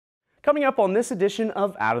Coming up on this edition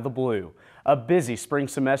of Out of the Blue, a busy spring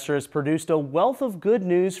semester has produced a wealth of good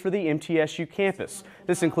news for the MTSU campus.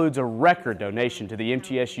 This includes a record donation to the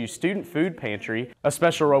MTSU Student Food Pantry, a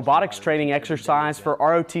special robotics training exercise for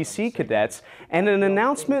ROTC cadets, and an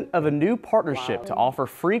announcement of a new partnership to offer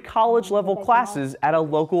free college-level classes at a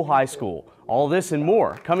local high school. All this and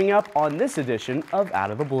more coming up on this edition of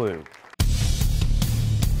Out of the Blue.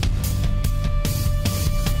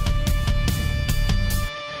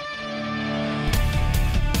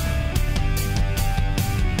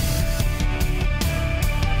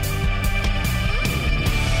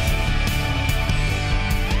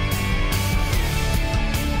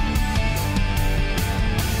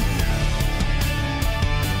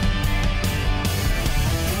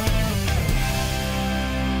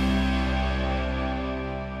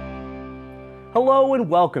 Hello and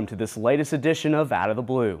welcome to this latest edition of Out of the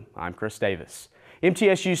Blue. I'm Chris Davis.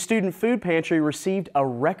 MTSU Student Food Pantry received a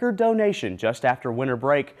record donation just after winter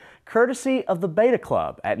break, courtesy of the Beta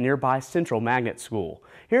Club at nearby Central Magnet School.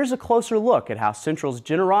 Here's a closer look at how Central's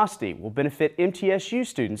generosity will benefit MTSU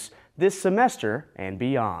students this semester and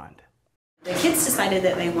beyond. The kids decided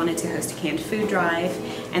that they wanted to host a canned food drive,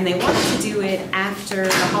 and they wanted to do it after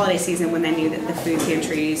the holiday season when they knew that the food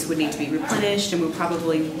pantries would need to be replenished and would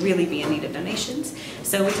probably really be in need of donations.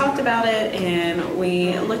 So we talked about it and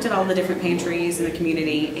we looked at all the different pantries in the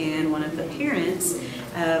community, and one of the parents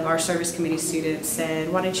of our service committee students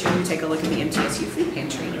said, why don't you take a look at the MTSU food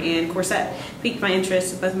pantry? And of course that piqued my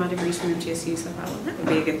interest. Both my degrees from MTSU, so I thought, well, that would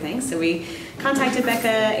be a good thing. So we contacted Becca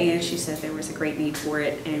and she said there was a great need for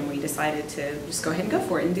it, and we decided to just go ahead and go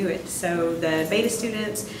for it and do it. So the Beta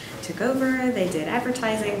students took over, they did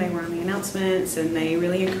advertising, they were on the announcements, and they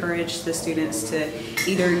really encouraged the students to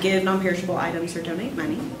either give non-perishable items or donate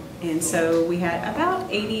money. And so we had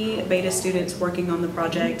about 80 Beta students working on the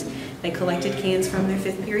project. They collected cans from their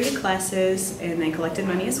 5th period classes, and they collected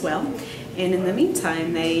money as well. And in the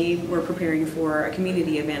meantime, they were preparing for a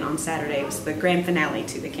community event on Saturday. It was the grand finale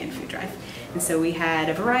to the canned food drive. And so we had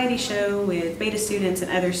a variety show with Beta students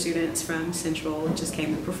and other students from Central just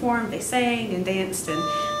came to perform. They sang and danced and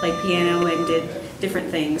played piano and did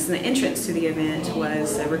different things. And the entrance to the event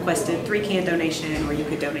was a requested 3-can donation, or you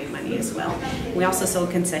could donate money as well. We also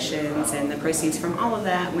sold concessions, and the proceeds from all of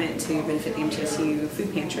that went to benefit the MTSU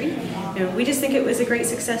food pantry. And we just think it was a great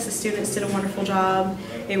success. The students did a wonderful job.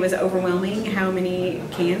 It was overwhelming how many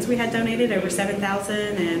cans we had donated, over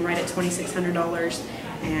 7,000 and right at $2,600.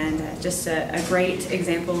 And just a great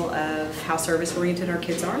example of how service-oriented our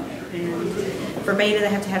kids are. And for Beta, they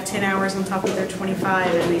have to have 10 hours on top of their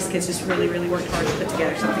 25, and these kids just really, really worked hard to put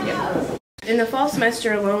together something good. In the fall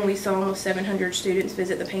semester alone, we saw almost 700 students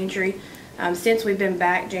visit the pantry. Since we've been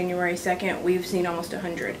back January 2nd, we've seen almost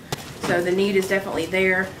 100. So the need is definitely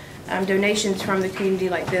there. Donations from the community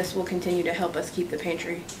like this will continue to help us keep the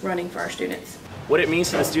pantry running for our students. What it means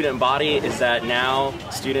to the student body is that now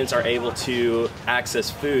students are able to access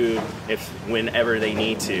food whenever they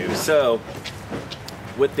need to. So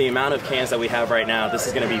with the amount of cans that we have right now, this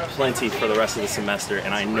is going to be plenty for the rest of the semester,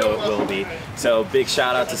 and I know it will be. So big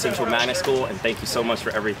shout out to Central Magnet School, and thank you so much for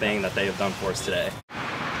everything that they have done for us today.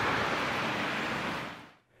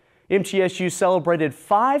 MTSU celebrated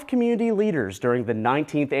 5 community leaders during the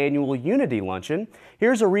 19th annual Unity Luncheon.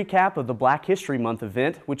 Here's a recap of the Black History Month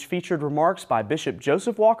event, which featured remarks by Bishop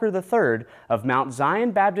Joseph Walker III of Mount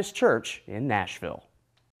Zion Baptist Church in Nashville.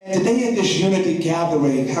 And today at this Unity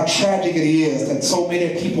gathering, how tragic it is that so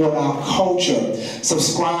many people in our culture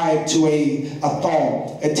subscribe to a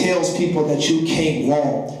thought. It tells people that you can't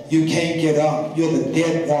walk, you can't get up, you're the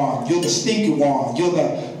dead one, you're the stinky one, you're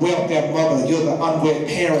the welfare mother, you're the unwed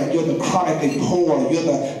parent, you're the chronically poor, you're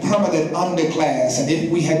the permanent underclass. And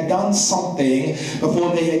if we had done something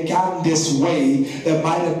before they had gotten this way, there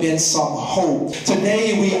might have been some hope.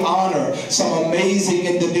 Today we honor some amazing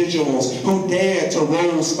individuals who dared to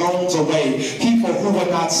roll stones away, people who were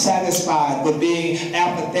not satisfied with being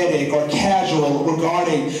apathetic or casual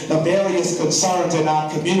regarding the various concerns in our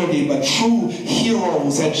community, but true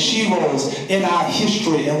heroes and sheroes in our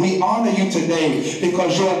history. And we honor you today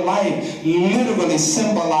because your life literally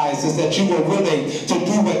symbolizes that you were willing to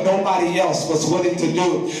do what nobody else was willing to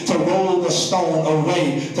do, to roll the stone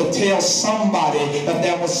away, to tell somebody that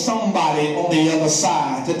there was somebody on the other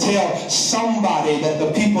side, to tell somebody that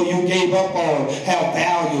the people you gave up on have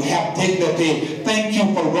value, have dignity. Thank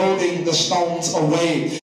you for rolling the stones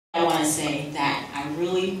away. I want to say that I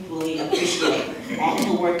really, really appreciate all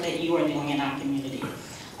the work that you are doing in our community,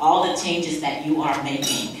 all the changes that you are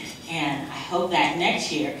making, and I hope that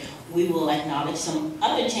next year we will acknowledge some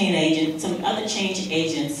other change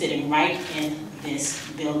agents sitting right in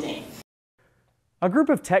this building. A group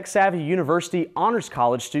of tech-savvy University Honors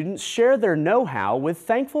College students share their know-how with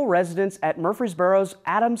thankful residents at Murfreesboro's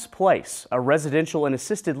AdamsPlace, a residential and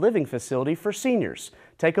assisted living facility for seniors.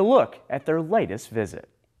 Take a look at their latest visit.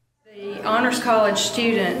 The Honors College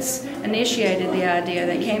students initiated the idea.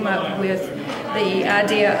 They came up with the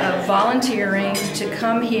idea of volunteering to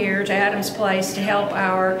come here to AdamsPlace to help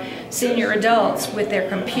our senior adults with their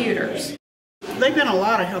computers. They've been a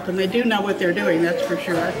lot of help, and they do know what they're doing, that's for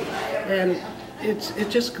sure. And it's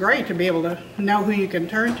just great to be able to know who you can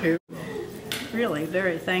turn to. Really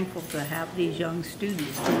very thankful to have these young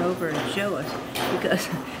students come over and show us, because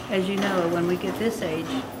as you know, when we get this age,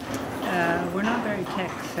 we're not very tech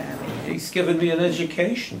savvy. He's given me an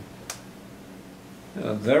education.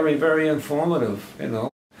 Very, very informative, you know.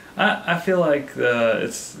 I feel like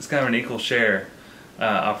it's kind of an equal share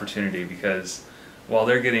opportunity, because while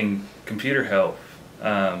they're getting computer help,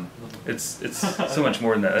 it's so much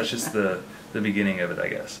more than that. That's just the beginning of it, I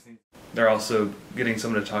guess. They're also getting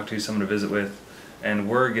someone to talk to, someone to visit with, and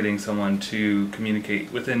we're getting someone to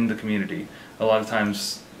communicate within the community. A lot of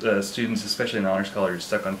times, students, especially in the Honors College, are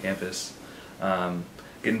stuck on campus,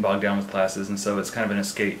 getting bogged down with classes, and so it's kind of an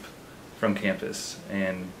escape from campus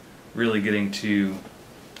and really getting to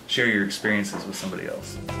share your experiences with somebody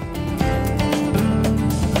else.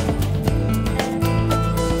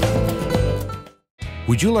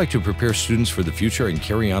 Would you like to prepare students for the future and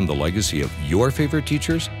carry on the legacy of your favorite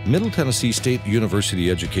teachers? Middle Tennessee State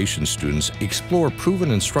University education students explore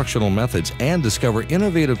proven instructional methods and discover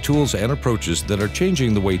innovative tools and approaches that are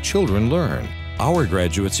changing the way children learn. Our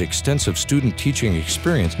graduates' extensive student teaching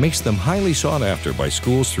experience makes them highly sought after by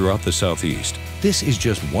schools throughout the Southeast. This is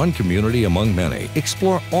just one community among many.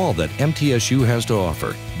 Explore all that MTSU has to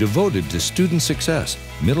offer. Devoted to student success,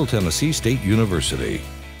 Middle Tennessee State University.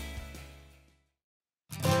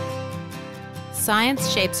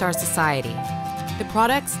 Science shapes our society. The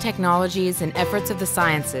products, technologies, and efforts of the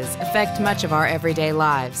sciences affect much of our everyday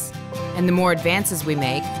lives. And the more advances we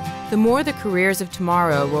make, the more the careers of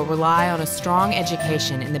tomorrow will rely on a strong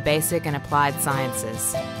education in the basic and applied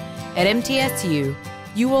sciences. At MTSU,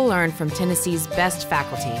 you will learn from Tennessee's best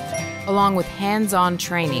faculty, along with hands-on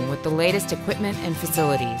training with the latest equipment and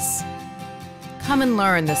facilities. Come and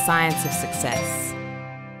learn the science of success.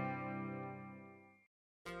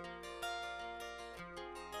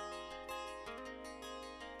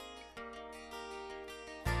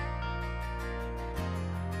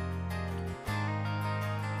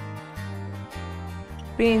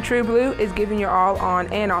 Being True Blue is giving your all on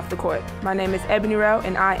and off the court. My name is Ebony Rowe,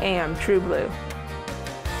 and I am True Blue.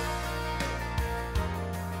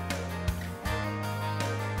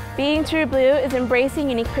 Being True Blue is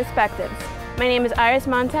embracing unique perspectives. My name is Iris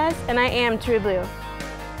Montez, and I am True Blue.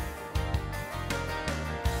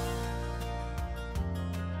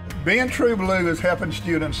 Being True Blue is helping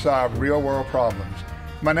students solve real-world problems.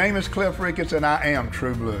 My name is Cliff Ricketts, and I am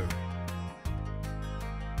True Blue.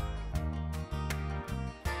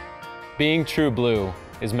 Being True Blue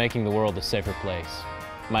is making the world a safer place.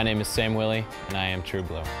 My name is Sam Willie, and I am True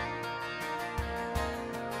Blue.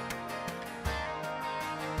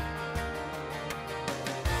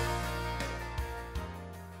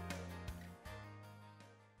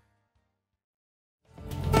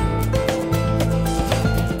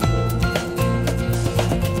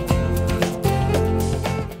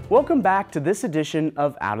 Welcome back to this edition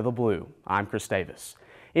of Out of the Blue. I'm Chris Davis.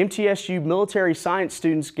 MTSU military science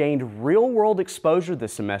students gained real-world exposure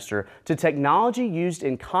this semester to technology used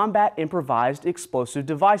in combat improvised explosive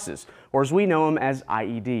devices, or as we know them as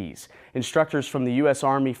IEDs. Instructors from the U.S.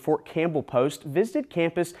 Army Fort Campbell Post visited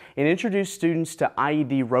campus and introduced students to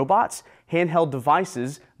IED robots, handheld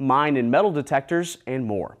devices, mine and metal detectors, and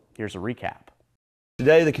more. Here's a recap.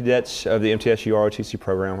 Today, the cadets of the MTSU ROTC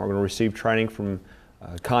program are going to receive training from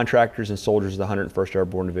contractors and soldiers of the 101st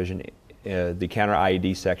Airborne Division, the counter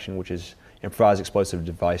IED section, which is improvised explosive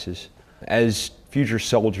devices. As future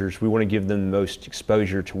soldiers, we want to give them the most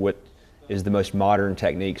exposure to what is the most modern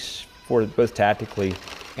techniques for both tactically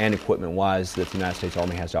and equipment-wise that the United States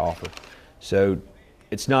Army has to offer. So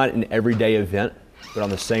it's not an everyday event, but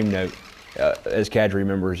on the same note, as cadre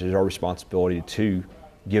members, it's our responsibility to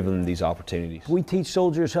give them these opportunities. We teach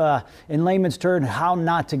soldiers in layman's terms how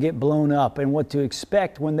not to get blown up and what to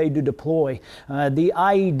expect when they do deploy. The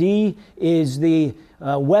IED is the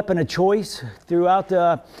weapon of choice throughout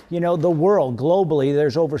the world. Globally,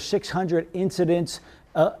 there's over 600 incidents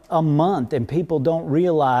a month, and people don't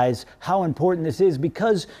realize how important this is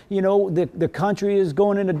because the country is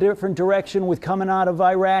going in a different direction with coming out of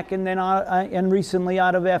Iraq and then and recently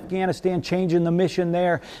out of Afghanistan, changing the mission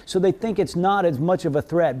there, so they think it's not as much of a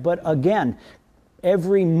threat. But again,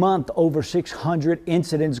 every month over 600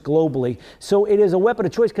 incidents globally. So it is a weapon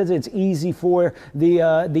of choice because it's easy for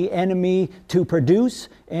the enemy to produce,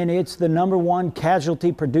 and it's the number1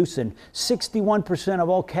 casualty producing. 61% of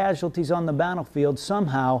all casualties on the battlefield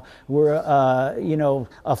somehow were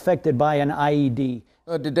affected by an IED.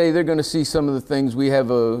 Today they're going to see some of the things.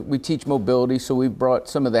 We teach mobility, so we've brought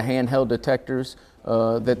some of the handheld detectors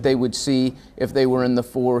that they would see if they were in the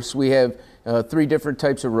force. We have 3 different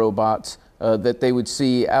types of robots that they would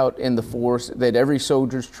see out in the force that every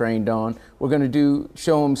soldier's trained on. We're going to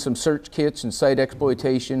show them some search kits and site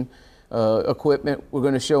exploitation equipment. We're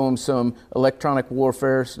going to show them some electronic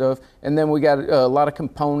warfare stuff. And then we got a lot of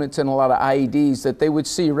components and a lot of IEDs that they would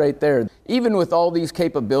see right there. Even with all these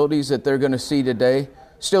capabilities that they're going to see today,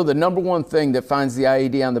 still the #1 thing that finds the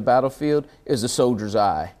IED on the battlefield is the soldier's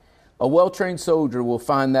eye. A well-trained soldier will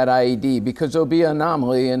find that IED because there'll be an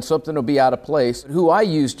anomaly and something will be out of place. Who I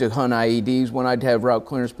used to hunt IEDs when I'd have route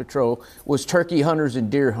clearance patrol was turkey hunters and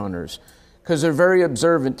deer hunters, because they're very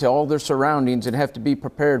observant to all their surroundings and have to be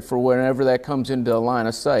prepared for whenever that comes into a line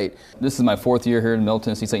of sight. This is my 4th year here at Middle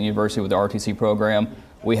Tennessee State University with the ROTC program.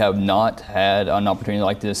 We have not had an opportunity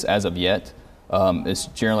like this as of yet. It's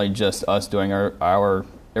generally just us doing our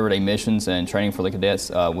everyday missions and training for the cadets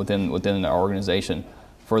within our organization.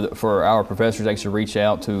 For our professors to actually reach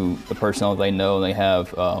out to the personnel they know and they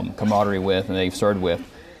have camaraderie with and they've served with,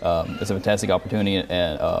 it's a fantastic opportunity,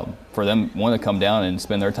 and for them, one, to come down and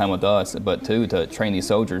spend their time with us, but 2, to train these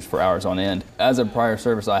soldiers for hours on end. As a prior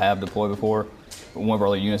service I have deployed before, one of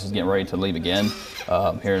our units is getting ready to leave again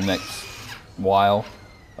here in the next while.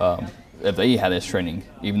 If they had this training,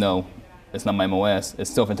 even though it's not my MOS, it's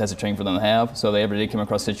still fantastic training for them to have, so if they ever did come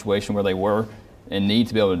across a situation where they were in need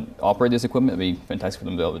to be able to operate this equipment, it'd be fantastic for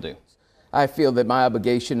them to be able to do. I feel that my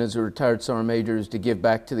obligation as a retired sergeant major is to give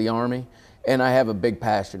back to the Army, and I have a big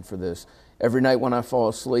passion for this. Every night when I fall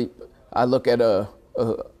asleep, I look at a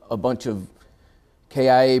bunch of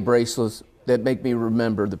KIA bracelets that make me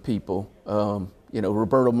remember the people.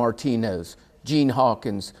 Roberto Martinez, Gene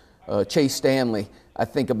Hawkins, Chase Stanley. I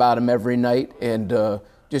think about them every night and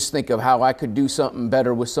just think of how I could do something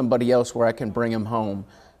better with somebody else where I can bring them home.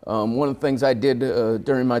 One of the things I did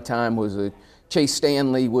during my time was Chase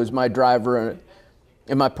Stanley was my driver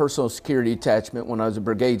in my personal security attachment when I was a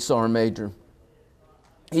brigade sergeant major.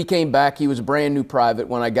 He came back, he was a brand new private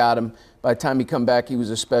when I got him. By the time he come back, he was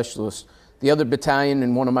a specialist. The other battalion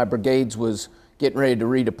in one of my brigades was getting ready to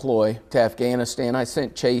redeploy to Afghanistan. I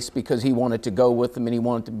sent Chase because he wanted to go with them and he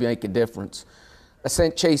wanted to make a difference. I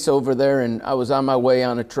sent Chase over there and I was on my way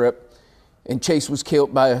on a trip and Chase was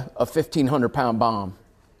killed by a 1,500-pound bomb.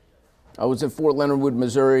 I was in Fort Leonard Wood,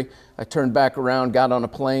 Missouri. I turned back around, got on a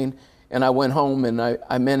plane, and I went home and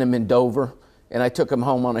I met him in Dover, and I took him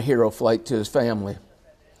home on a hero flight to his family.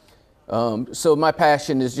 So my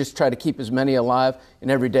passion is just try to keep as many alive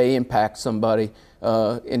and every day impact somebody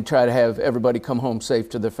and try to have everybody come home safe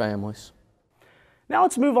to their families. Now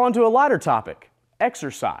let's move on to a lighter topic,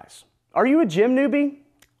 exercise. Are you a gym newbie?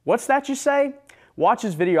 What's that you say? Watch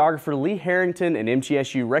as videographer Lee Harrington and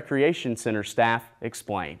MTSU Recreation Center staff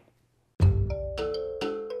explain.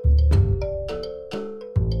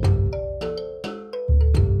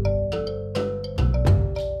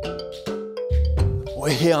 We're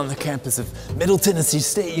here on the campus of Middle Tennessee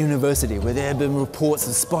State University, where there have been reports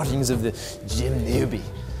of spottings of the gym newbie.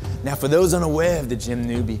 Now, for those unaware of the gym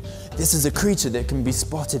newbie, this is a creature that can be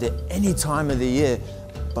spotted at any time of the year,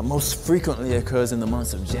 but most frequently occurs in the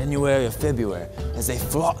months of January or February as they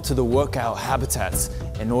flock to the workout habitats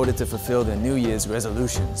in order to fulfill their New Year's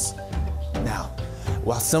resolutions. Now,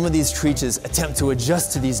 while some of these creatures attempt to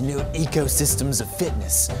adjust to these new ecosystems of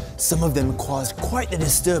fitness, some of them cause quite the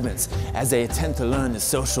disturbance as they attempt to learn the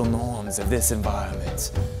social norms of this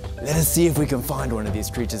environment. Let us see if we can find one of these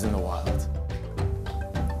creatures in the wild.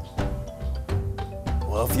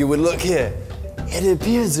 Well, if you would look here, it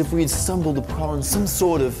appears as if we'd stumbled upon some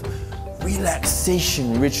sort of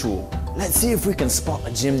relaxation ritual. Let's see if we can spot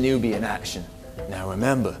a gym newbie in action. Now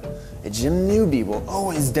remember, a gym newbie will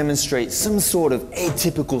always demonstrate some sort of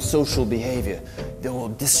atypical social behavior that will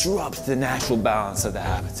disrupt the natural balance of the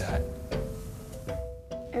habitat.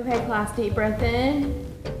 Okay, class, deep breath in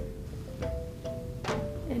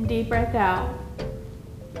and deep breath out.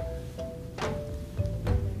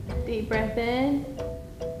 Deep breath in,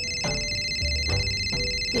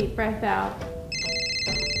 deep breath out.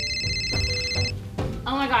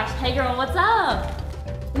 Oh my gosh, hey girl, what's up?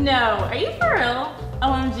 No, are you for real?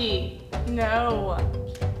 OMG, no.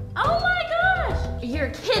 Oh my gosh, you're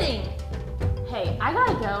kidding. Hey, I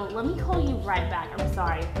gotta go. Let me call you right back. I'm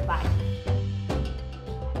sorry, bye.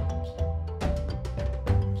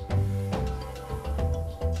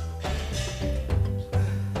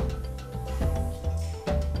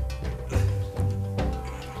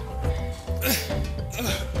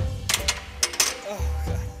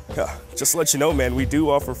 Just to let you know, man, we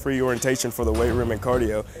do offer free orientation for the weight room and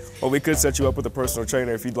cardio, or we could set you up with a personal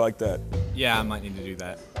trainer if you'd like that. Yeah, I might need to do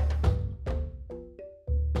that.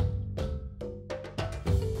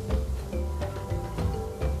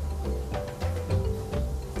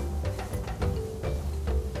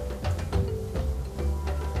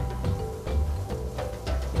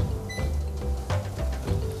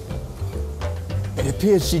 It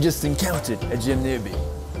appears she just encountered a gym newbie.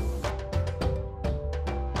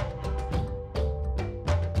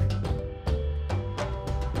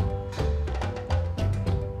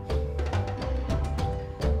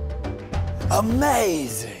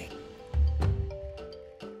 Amazing!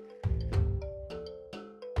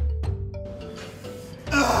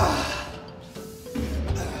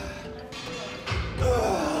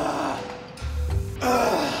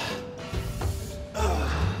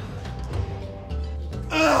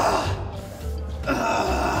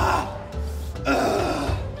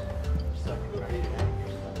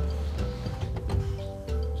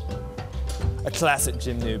 A classic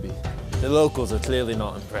gym newbie. The locals are clearly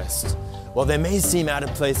not impressed. While they may seem out of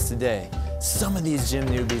place today, some of these gym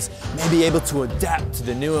newbies may be able to adapt to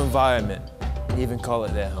the new environment and even call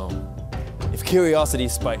it their home. If curiosity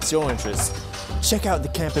spikes your interest, check out the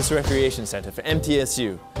Campus Recreation Center for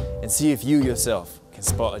MTSU and see if you yourself can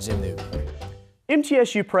spot a gym newbie.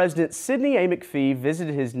 MTSU President Sidney A. McPhee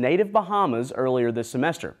visited his native Bahamas earlier this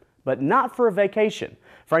semester, but not for a vacation.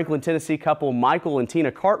 Franklin, Tennessee couple Michael and Tina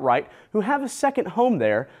Cartwright, who have a second home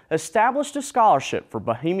there, established a scholarship for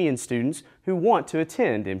Bahamian students who want to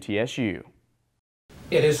attend MTSU.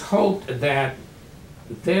 It is hoped that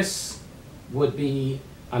this would be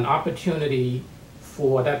an opportunity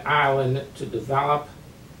for that island to develop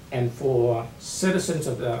and for citizens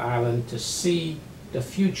of that island to see the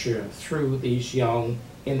future through these young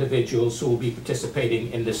individuals who will be participating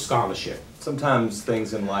in this scholarship. Sometimes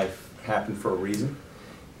things in life happen for a reason.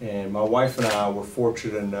 And my wife and I were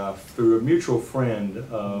fortunate enough, through a mutual friend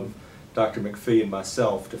of Dr. McPhee and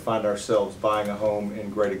myself, to find ourselves buying a home in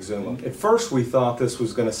Great Exuma. At first we thought this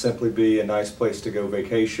was going to simply be a nice place to go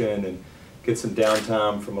vacation and get some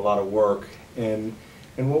downtime from a lot of work. And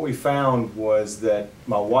what we found was that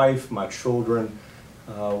my wife, my children,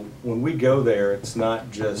 when we go there, it's not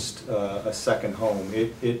just a second home.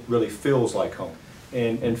 It really feels like home.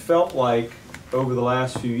 And felt like over the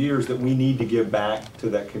last few years that we need to give back to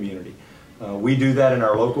that community. We do that in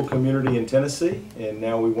our local community in Tennessee, and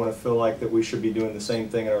now we want to feel like that we should be doing the same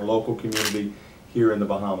thing in our local community here in the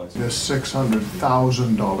Bahamas. This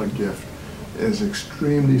 $600,000 gift is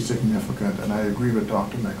extremely significant, and I agree with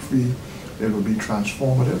Dr. McPhee. It will be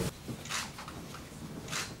transformative.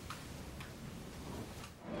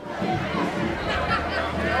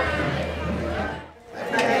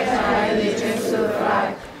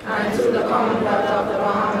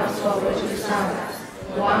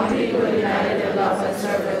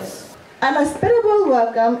 An hospitable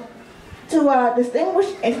welcome to our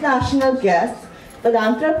distinguished international guest,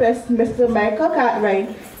 philanthropist Mr. Michael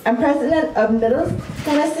Cartwright, and President of Middle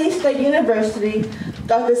Tennessee State University,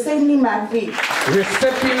 Dr. Sidney McPhee.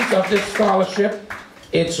 Recipients of this scholarship,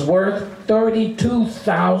 it's worth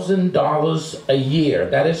 $32,000 a year.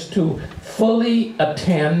 That is to fully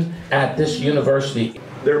attend at this university.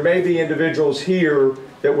 There may be individuals here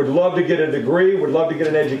that would love to get a degree, would love to get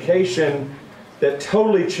an education that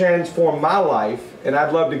totally transformed my life, and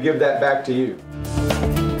I'd love to give that back to you.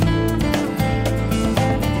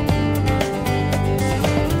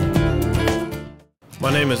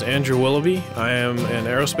 My name is Andrew Willoughby. I am an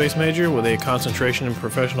aerospace major with a concentration in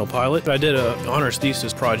professional pilot. I did an honors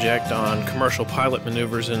thesis project on commercial pilot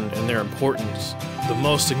maneuvers and their importance. The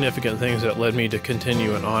most significant things that led me to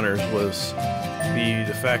continue in honors was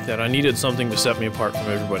the fact that I needed something to set me apart from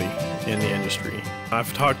everybody in the industry.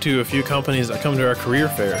 I've talked to a few companies that come to our career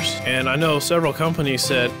fairs, and I know several companies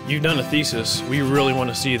said, "You've done a thesis, we really want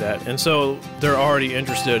to see that." And so they're already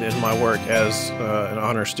interested in my work as an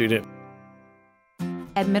honor student.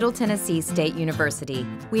 At Middle Tennessee State University,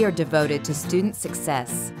 we are devoted to student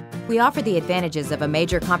success. We offer the advantages of a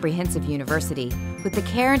major comprehensive university with the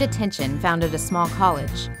care and attention found at a small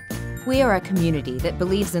college. We are a community that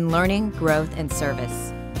believes in learning, growth, and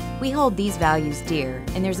service. We hold these values dear,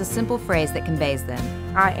 and there's a simple phrase that conveys them.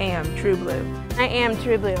 I am true blue. I am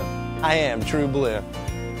true blue. I am true blue.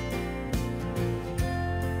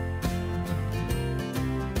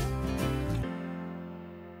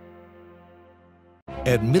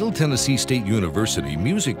 At Middle Tennessee State University,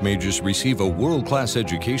 music majors receive a world-class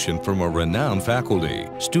education from a renowned faculty.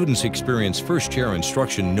 Students experience first-chair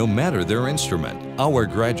instruction no matter their instrument. Our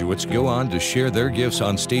graduates go on to share their gifts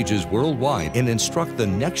on stages worldwide and instruct the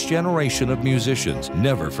next generation of musicians,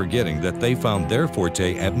 never forgetting that they found their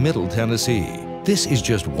forte at Middle Tennessee. This is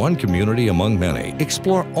just one community among many.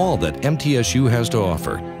 Explore all that MTSU has to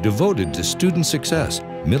offer, devoted to student success.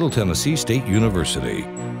 Middle Tennessee State University.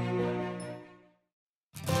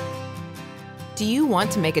 Do you want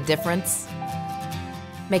to make a difference?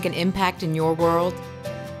 Make an impact in your world?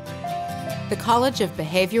 The College of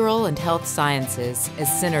Behavioral and Health Sciences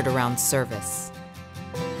is centered around service.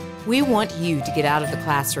 We want you to get out of the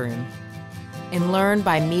classroom and learn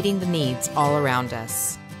by meeting the needs all around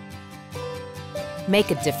us. Make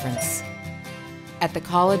a difference at the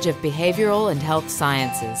College of Behavioral and Health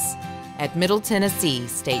Sciences at Middle Tennessee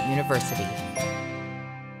State University.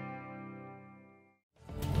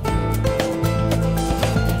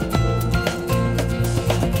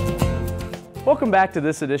 Welcome back to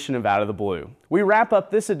this edition of Out of the Blue. We wrap up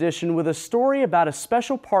this edition with a story about a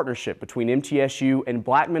special partnership between MTSU and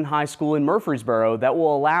Blackman High School in Murfreesboro that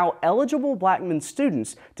will allow eligible Blackman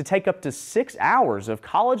students to take up to 6 hours of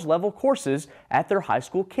college-level courses at their high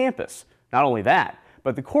school campus. Not only that,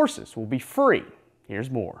 but the courses will be free. Here's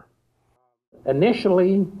more.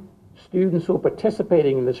 Initially, students who are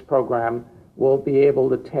participating in this program will be able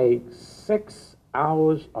to take 6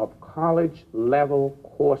 hours of college-level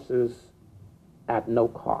courses at no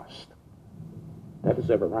cost. That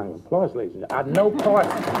deserves a round of applause, ladies and gentlemen. At no cost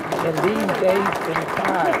in these days and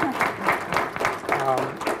times.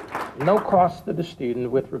 No cost to the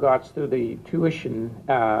student with regards to the tuition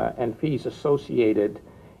and fees associated.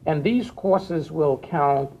 And these courses will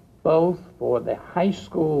count both for the high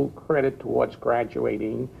school credit towards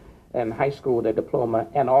graduating and high school their diploma,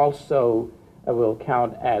 and also will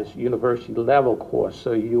count as university level course.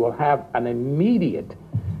 So you will have an immediate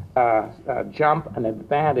jump, an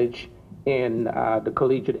advantage in the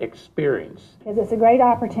collegiate experience. Because it's a great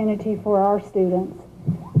opportunity for our students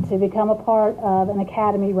to become a part of an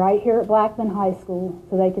academy right here at Blackman High School,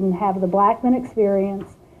 so they can have the Blackman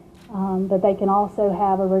experience, but they can also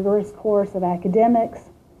have a rigorous course of academics.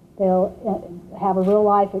 They'll have a real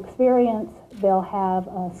life experience, they'll have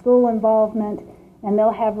school involvement, and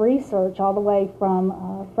they'll have research all the way from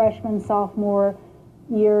freshman, sophomore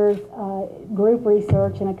years, group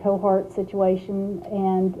research in a cohort situation,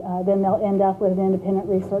 and then they'll end up with an independent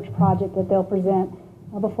research project that they'll present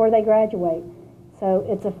before they graduate. So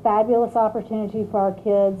it's a fabulous opportunity for our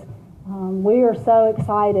kids. We are so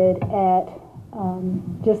excited at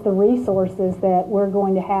just the resources that we're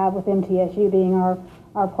going to have with MTSU being our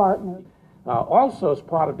partner. Also, as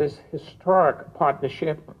part of this historic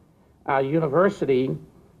partnership, our university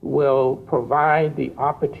will provide the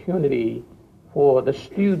opportunity for the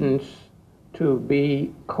students to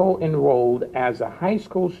be co-enrolled as a high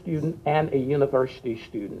school student and a university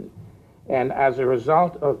student. And as a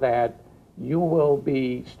result of that, you will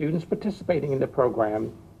be, students participating in the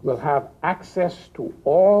program will have access to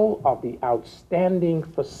all of the outstanding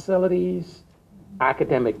facilities,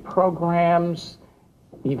 academic programs,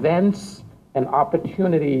 events, and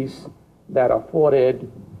opportunities that are afforded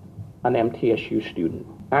an MTSU student.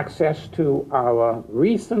 Access to our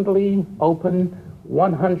recently opened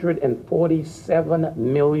 $147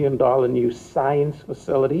 million new science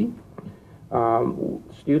facility.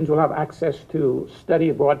 Students will have access to study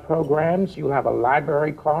abroad programs. You'll have a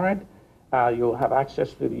library card. You'll have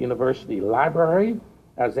access to the university library,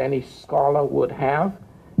 as any scholar would have.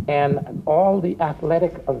 And all the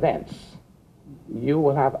athletic events, you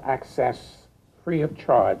will have access free of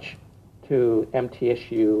charge to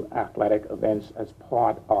MTSU athletic events as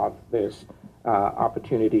part of this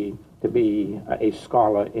opportunity to be a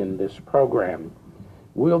scholar in this program.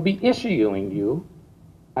 We'll be issuing you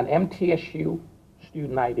an MTSU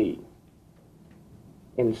student ID.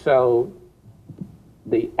 And so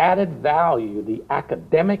the added value, the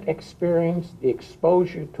academic experience, the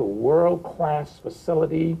exposure to world-class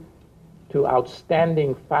facility, to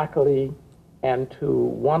outstanding faculty, and to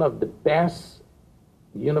one of the best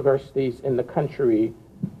universities in the country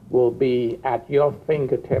will be at your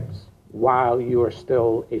fingertips while you are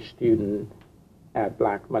still a student at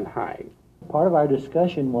Blackman High. Part of our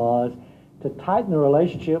discussion was to tighten the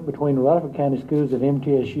relationship between Rutherford County Schools and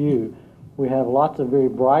MTSU. We have lots of very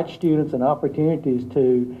bright students and opportunities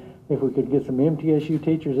to, if we could get some MTSU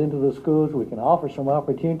teachers into the schools, we can offer some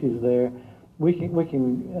opportunities there. We can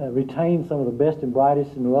retain some of the best and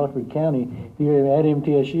brightest in Rutherford County here at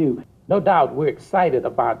MTSU. No doubt we're excited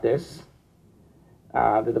about this,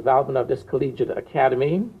 the development of this collegiate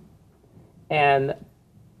academy. And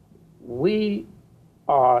we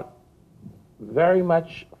are very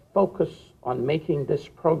much focused on making this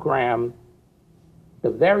program the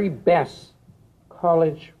very best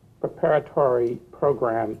college preparatory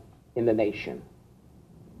program in the nation.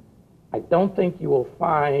 I don't think you will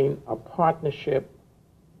find a partnership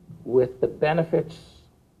with the benefits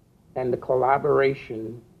and the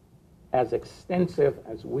collaboration as extensive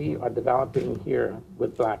as we are developing here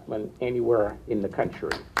with Blackman anywhere in the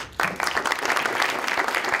country.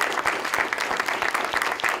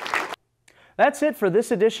 That's it for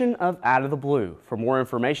this edition of Out of the Blue. For more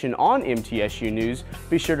information on MTSU News,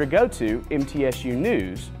 be sure to go to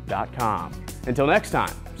mtsunews.com. Until next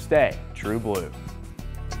time, stay true blue.